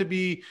doesn't have to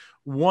be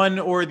one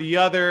or the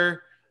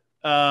other.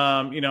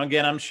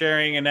 Again, I'm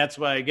sharing, and that's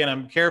why, again,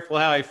 I'm careful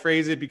how I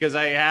phrase it because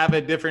I have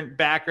a different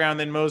background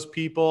than most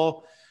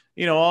people.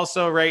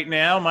 Also right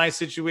now, my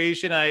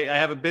situation, I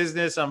have a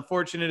business. I'm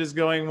fortunate is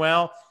going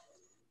well.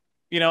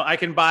 I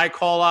can buy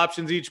call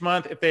options each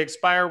month. If they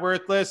expire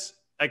worthless,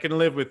 I can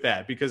live with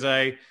that because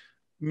I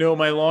know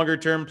my longer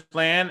term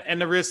plan and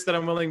the risks that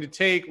I'm willing to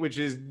take, which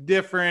is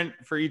different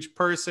for each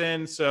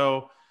person.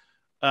 So,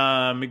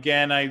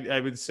 again, I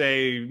would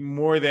say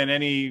more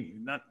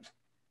than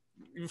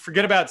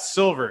forget about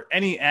silver,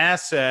 any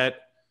asset.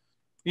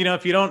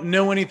 If you don't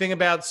know anything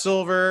about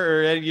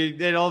silver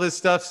or all this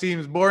stuff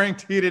seems boring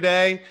to you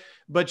today,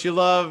 but you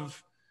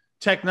love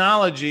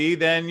technology,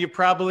 then you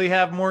probably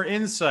have more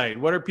insight.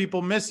 What are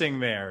people missing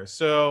there?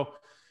 So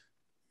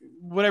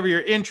whatever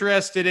you're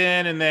interested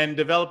in, and then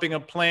developing a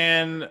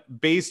plan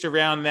based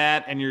around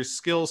that and your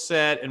skill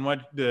set and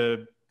what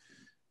the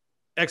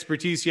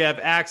expertise you have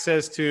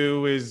access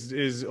to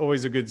is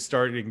always a good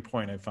starting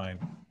point, I find.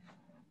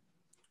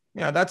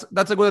 Yeah, that's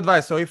a good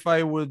advice. So if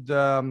I would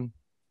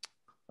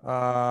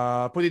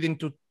put it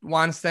into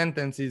one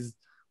sentence is,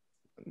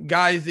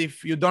 guys,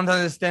 if you don't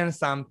understand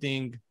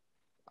something,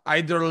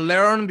 either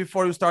learn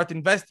before you start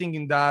investing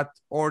in that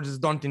or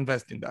just don't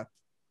invest in that.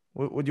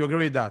 Would you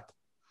agree with that?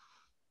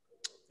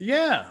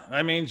 Yeah.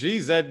 I mean,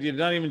 geez, that you're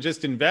not even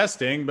just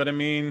investing, but I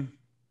mean,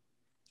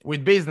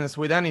 with business,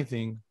 with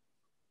anything.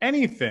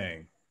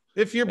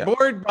 If you're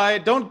bored by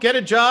it, don't get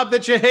a job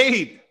that you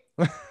hate.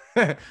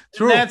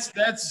 True.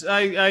 That's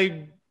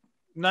I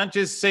not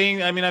just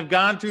saying, I mean, I've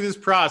gone through this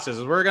process. I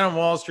was working on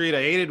Wall Street.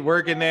 I hated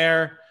working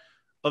there,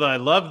 although I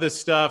love the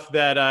stuff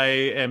that I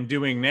am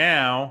doing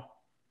now.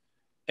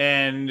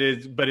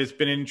 But it's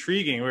been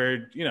intriguing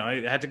where,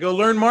 I had to go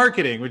learn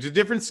marketing, which is a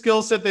different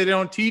skill set they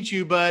don't teach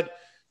you. But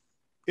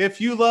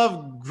if you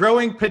love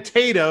growing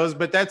potatoes,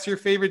 but that's your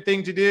favorite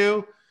thing to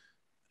do,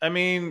 I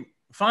mean,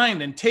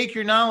 fine, and take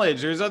your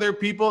knowledge. There's other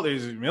people,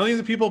 there's millions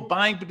of people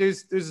buying, but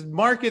there's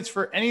markets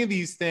for any of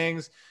these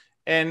things.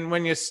 And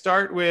when you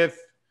start with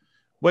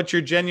what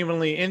you're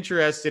genuinely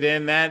interested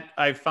in, that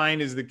I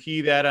find is the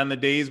key, that on the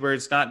days where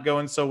it's not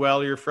going so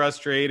well, you're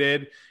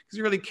frustrated because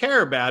you really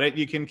care about it,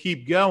 you can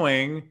keep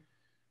going.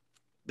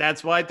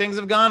 That's why things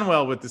have gone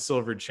well with the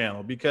Silver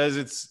Channel, because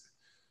it's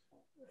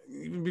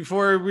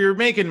before we were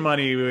making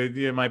money with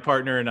my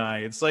partner and I,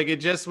 it's like, it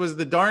just was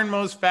the darn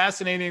most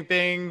fascinating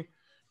thing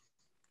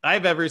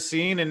I've ever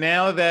seen. And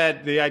now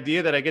that the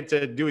idea that I get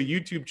to do a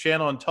YouTube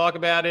channel and talk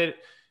about it,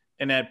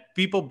 and that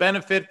people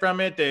benefit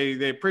from it,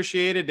 they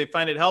appreciate it, they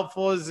find it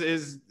helpful,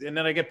 and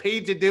then I get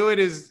paid to do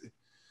it,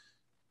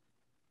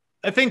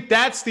 I think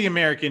that's the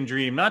American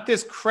dream, not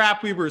this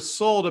crap we were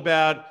sold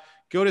about.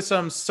 Go to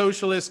some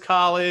socialist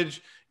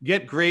college,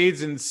 get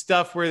grades and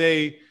stuff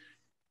where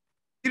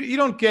you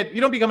don't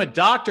become a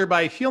doctor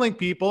by healing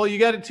people. You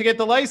got to get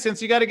the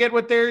license. You got to get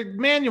what their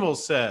manual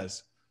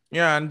says.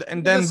 Yeah,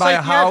 and then buy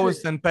a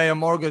house and pay a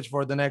mortgage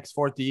for the next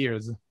 40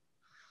 years.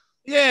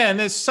 Yeah, and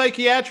this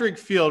psychiatric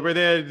field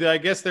where I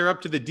guess they're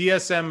up to the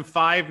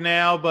DSM-5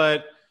 now,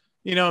 but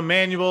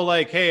manual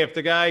like, hey, if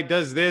the guy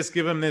does this,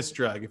 give him this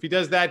drug. If he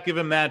does that, give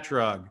him that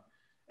drug.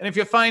 And if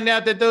you find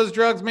out that those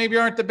drugs maybe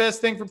aren't the best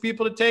thing for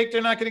people to take,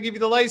 they're not going to give you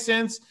the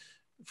license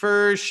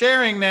for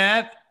sharing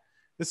that.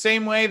 The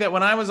same way that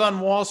when I was on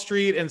Wall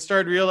Street and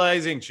started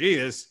realizing, gee,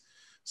 there's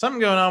something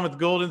going on with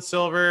gold and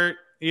silver.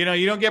 You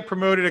don't get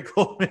promoted at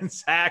Goldman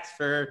Sachs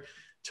for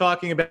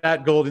talking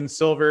about gold and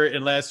silver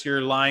unless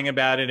you're lying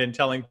about it and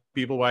telling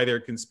people why they're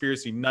a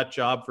conspiracy nut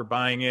job for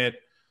buying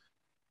it.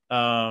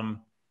 So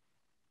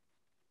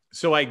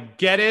I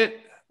get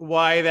it,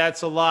 why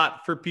that's a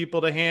lot for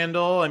people to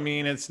handle. I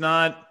mean, this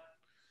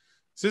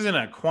isn't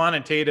a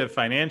quantitative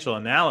financial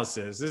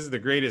analysis. This is the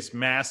greatest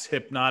mass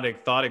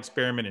hypnotic thought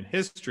experiment in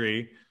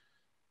history.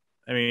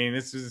 I mean,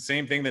 this is the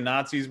same thing the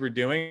Nazis were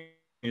doing.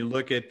 You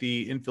look at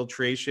the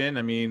infiltration.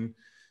 I mean,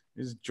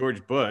 this is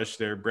George Bush,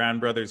 their Brown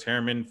Brothers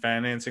Harriman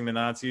financing the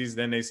Nazis.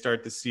 Then they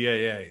start the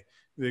CIA.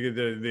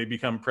 They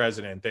become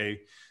president. I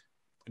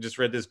just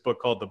read this book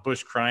called The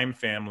Bush Crime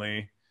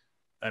Family.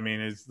 I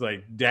mean, it's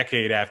like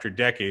decade after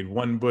decade,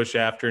 one Bush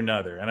after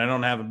another. And I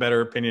don't have a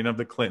better opinion of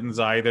the Clintons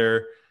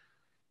either. In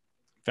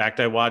fact,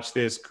 I watched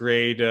this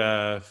great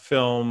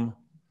film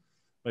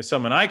by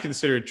someone I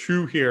consider a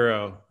true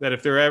hero, that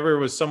if there ever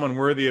was someone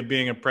worthy of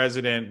being a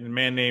president, a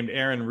man named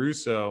Aaron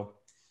Russo.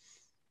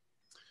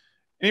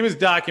 And he was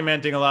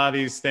documenting a lot of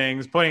these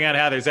things, pointing out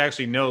how there's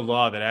actually no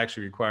law that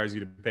actually requires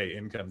you to pay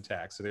income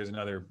tax. So there's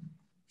another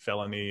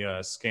felony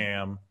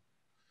scam.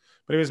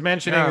 But he was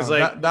mentioning is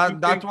like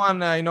that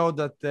one. I know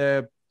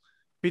that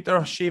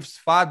Peter Schiff's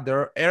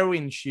father,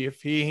 Erwin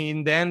Schiff, he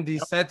in the end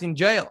is set in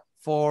jail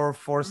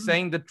for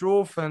saying the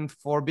truth and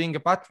for being a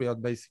patriot,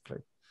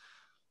 basically.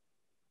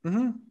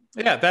 Mm-hmm.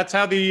 Yeah, that's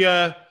how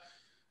the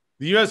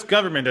U.S.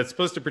 government, that's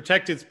supposed to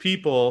protect its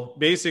people,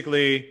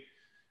 basically,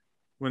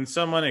 when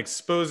someone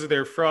exposes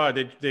their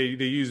fraud, they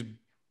use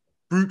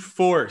brute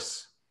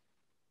force.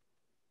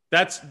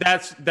 That's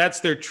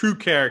their true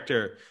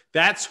character.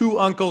 That's who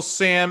Uncle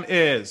Sam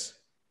is.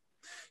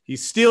 He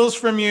steals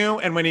from you,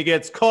 and when he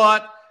gets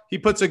caught, he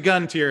puts a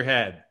gun to your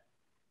head.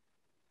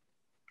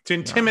 to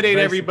intimidate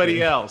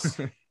everybody else.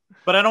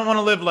 But I don't want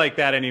to live like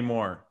that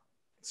anymore.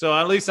 So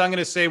at least I'm going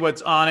to say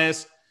what's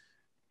honest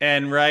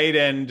and right.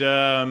 And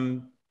I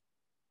don't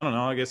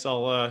know, I guess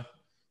I'll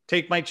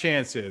take my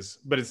chances.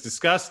 But it's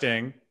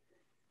disgusting.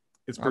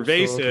 It's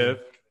pervasive.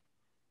 Absolutely.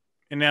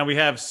 And now we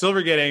have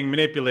silver getting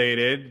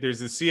manipulated. There's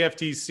the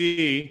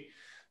CFTC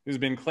who's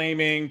been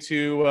claiming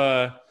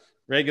to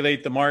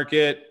regulate the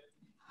market.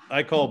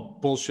 I call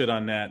bullshit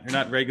on that. They're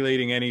not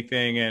regulating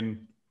anything.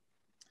 And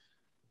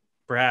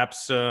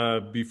perhaps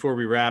before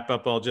we wrap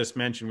up, I'll just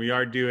mention we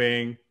are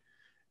doing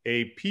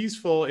a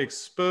peaceful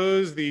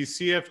expose the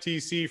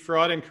CFTC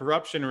fraud and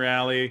corruption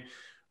rally.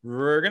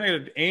 We're going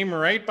to aim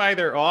right by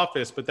their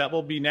office, but that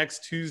will be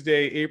next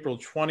Tuesday, April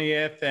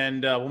 20th.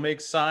 And we'll make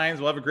signs.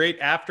 We'll have a great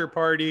after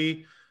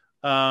party.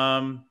 But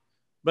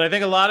I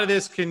think a lot of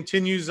this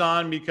continues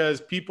on because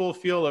people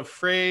feel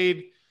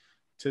afraid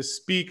to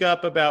speak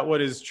up about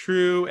what is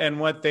true and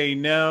what they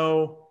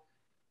know.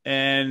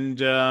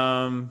 And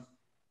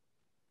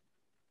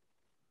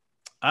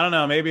I don't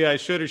know, maybe I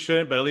should or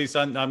shouldn't, but at least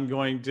I'm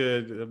going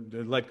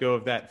to let go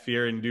of that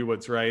fear and do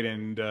what's right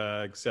and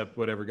accept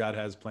whatever God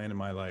has planned in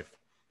my life.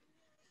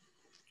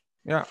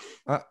 Yeah,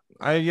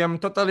 I am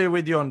totally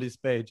with you on this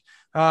page.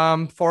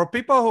 For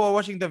people who are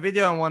watching the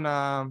video and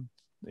wanna,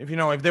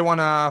 if they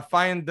wanna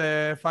find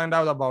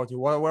out about you,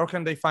 where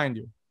can they find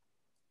you?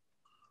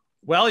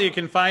 Well, you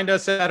can find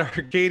us at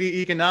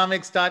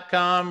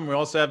arcadiaeconomics.com. We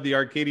also have the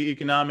Arcadia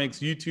Economics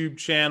YouTube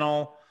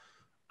channel.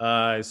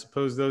 I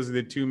suppose those are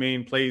the two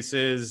main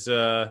places.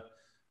 I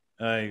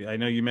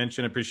know you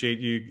mentioned, appreciate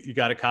you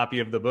got a copy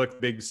of the book,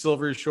 Big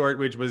Silver Short,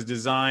 which was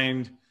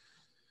designed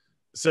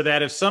so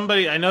that if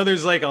somebody, I know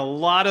there's like a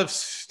lot of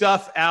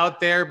stuff out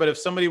there, but if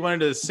somebody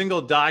wanted a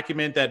single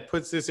document that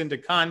puts this into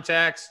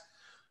context,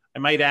 I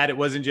might add it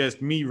wasn't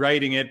just me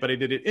writing it, but I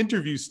did an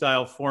interview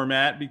style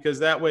format because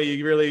that way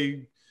you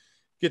really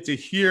get to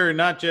hear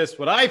not just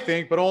what I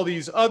think, but all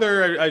these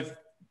other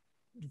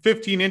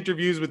 15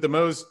 interviews with the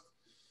most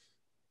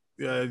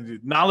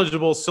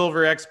knowledgeable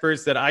silver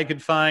experts that I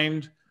could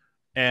find.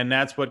 And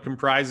that's what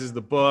comprises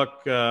the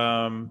book.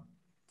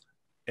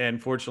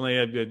 And fortunately,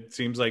 it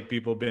seems like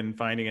people have been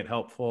finding it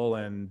helpful.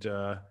 And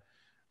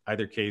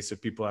either case, if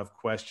people have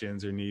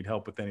questions or need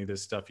help with any of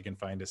this stuff, you can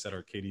find us at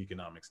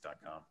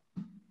arcadiaeconomics.com.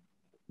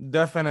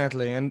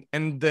 Definitely.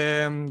 And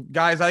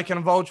guys, I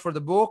can vouch for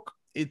the book.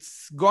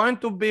 It's going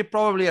to be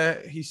probably a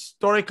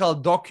historical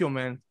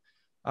document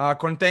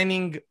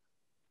containing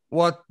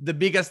what the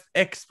biggest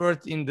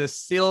experts in the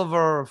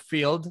silver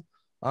field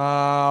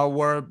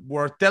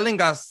were telling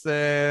us,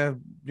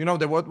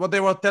 what they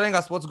were telling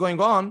us what's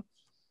going on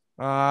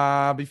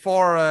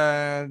before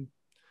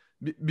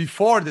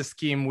the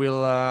scheme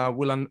will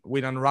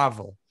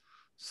unravel.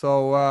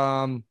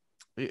 So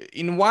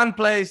in one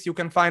place you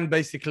can find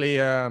basically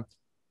the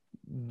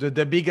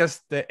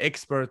biggest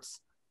experts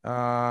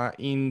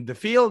in the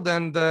field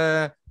and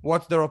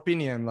what's their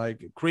opinion.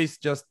 Like Chris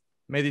just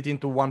made it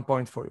into 1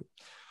 point for you.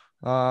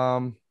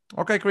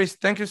 Okay, Chris,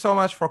 thank you so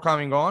much for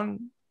coming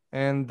on,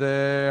 and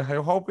I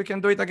hope we can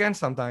do it again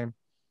sometime.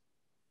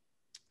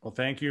 Well,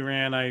 thank you,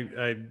 Ran.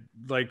 I'd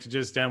like to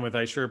just end with,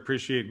 I sure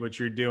appreciate what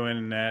you're doing,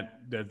 and that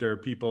there are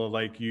people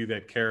like you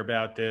that care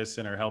about this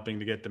and are helping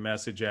to get the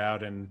message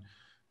out, and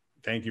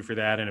thank you for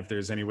that. And if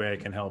there's any way I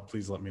can help,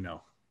 please let me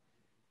know.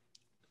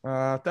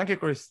 Thank you,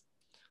 Chris.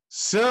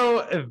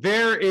 So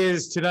there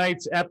is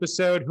tonight's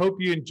episode.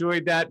 Hope you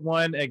enjoyed that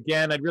one.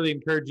 Again, I'd really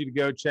encourage you to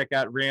go check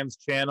out Ram's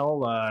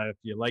channel. If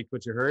you liked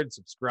what you heard,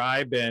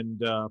 subscribe and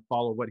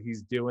follow what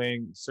he's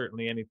doing.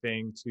 Certainly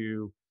anything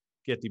to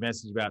get the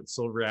message about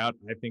silver out,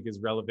 I think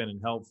is relevant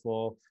and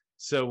helpful.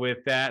 So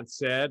with that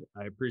said,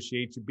 I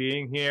appreciate you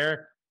being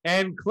here.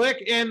 And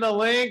click in the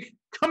link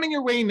coming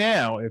your way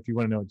now if you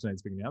want to know what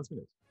tonight's big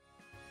announcement is.